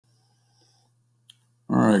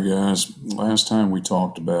right, guys. Last time we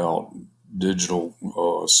talked about digital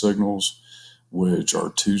signals, which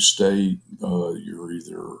are two-state. You're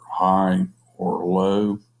either high or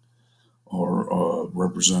low, or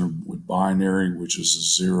represented with binary, which is a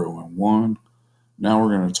 0 and 1. Now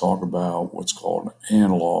we're going to talk about what's called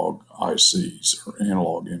analog ICs, or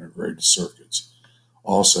analog integrated circuits,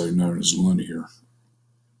 also known as linear.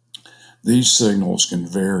 These signals can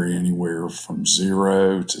vary anywhere from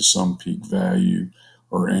 0 to some peak value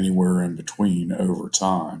or anywhere in between over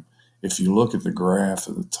time. If you look at the graph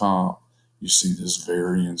at the top, you see this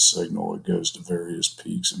varying signal. It goes to various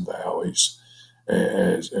peaks and valleys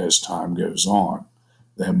as time goes on.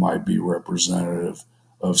 That might be representative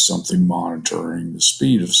of something monitoring the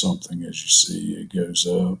speed of something. As you see, it goes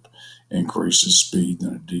up, increases speed,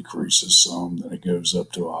 then it decreases some, then it goes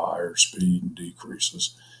up to a higher speed and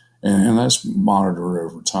decreases. And that's monitored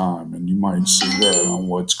over time. And you might see that on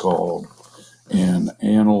what's called an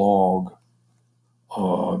analog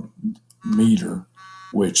meter,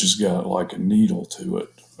 which has got like a needle to it.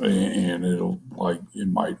 And it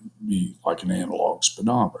might be like an analog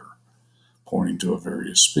speedometer pointing to a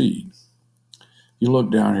various speed. You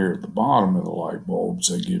look down here at the bottom of the light bulbs,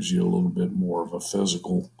 that gives you a little bit more of a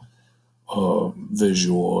physical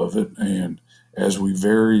visual of it. And as we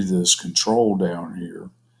vary this control down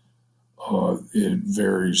here, it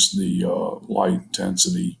varies the light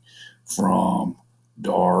intensity from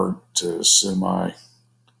dark to semi-bright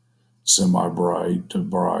to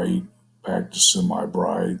bright, back to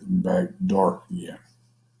semi-bright, and back dark again.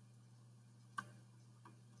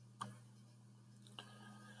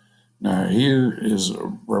 Now here is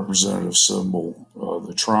a representative symbol.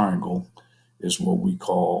 The triangle is what we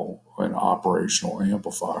call an operational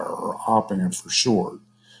amplifier, or op-amp for short.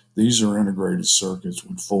 These are integrated circuits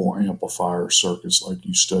with full amplifier circuits like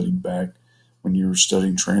you studied back when you were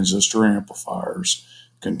studying transistor amplifiers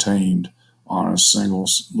contained on a single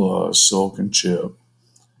silicon chip.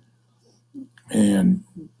 And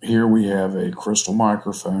here we have a crystal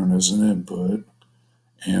microphone as an input,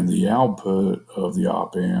 and the output of the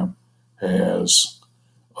op-amp has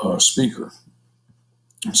a speaker.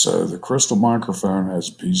 So the crystal microphone has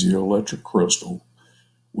a piezoelectric crystal,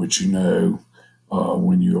 which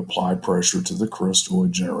when you apply pressure to the crystal,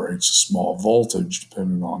 it generates a small voltage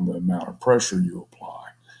depending on the amount of pressure you apply.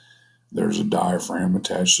 There's a diaphragm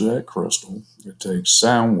attached to that crystal. It takes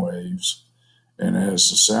sound waves, and as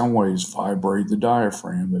the sound waves vibrate the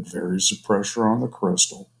diaphragm, it varies the pressure on the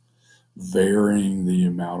crystal, varying the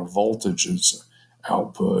amount of voltage it's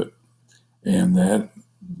output, and that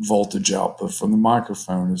voltage output from the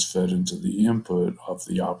microphone is fed into the input of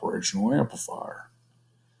the operational amplifier.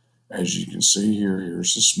 As you can see here,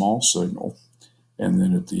 here's a small signal, and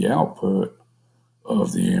then at the output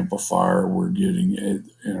of the amplifier, we're getting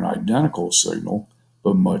an identical signal,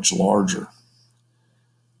 but much larger.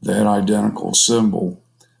 That identical signal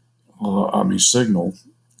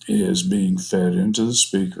is being fed into the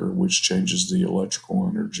speaker, which changes the electrical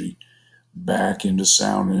energy back into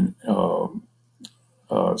sound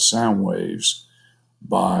waves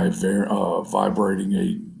by vibrating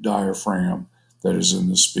a diaphragm that is in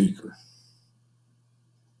the speaker.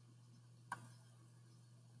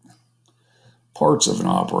 Parts of an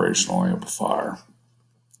operational amplifier.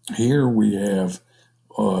 Here we have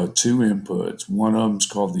two inputs. One of them is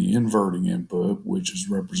called the inverting input, which is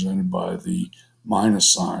represented by the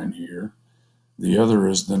minus sign here. The other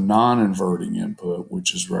is the non-inverting input,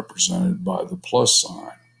 which is represented by the plus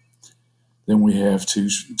sign. Then we have two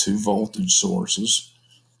voltage sources.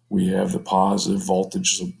 We have the positive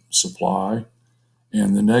voltage supply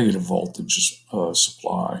and the negative voltage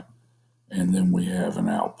supply, and then we have an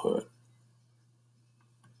output.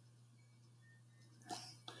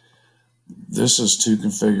 This is two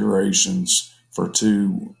configurations for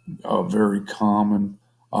two very common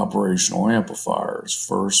operational amplifiers.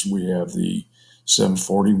 First, we have the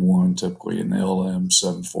 741, typically an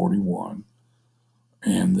LM741,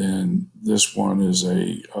 and then this one is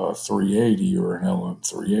a 380 or an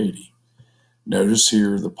LM380. Notice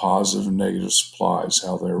here the positive and negative supplies,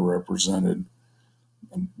 how they're represented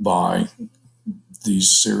by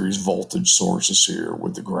these series voltage sources here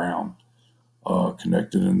with the ground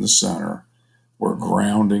connected in the center. We're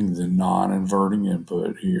grounding the non-inverting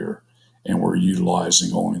input here, and we're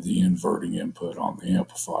utilizing only the inverting input on the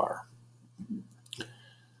amplifier.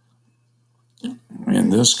 In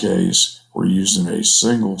this case, we're using a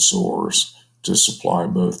single source to supply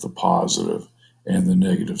both the positive and the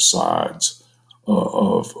negative sides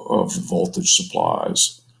of the voltage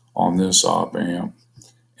supplies on this op-amp.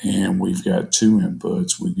 And we've got two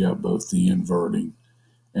inputs. We've got both the inverting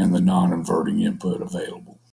and the non-inverting input available.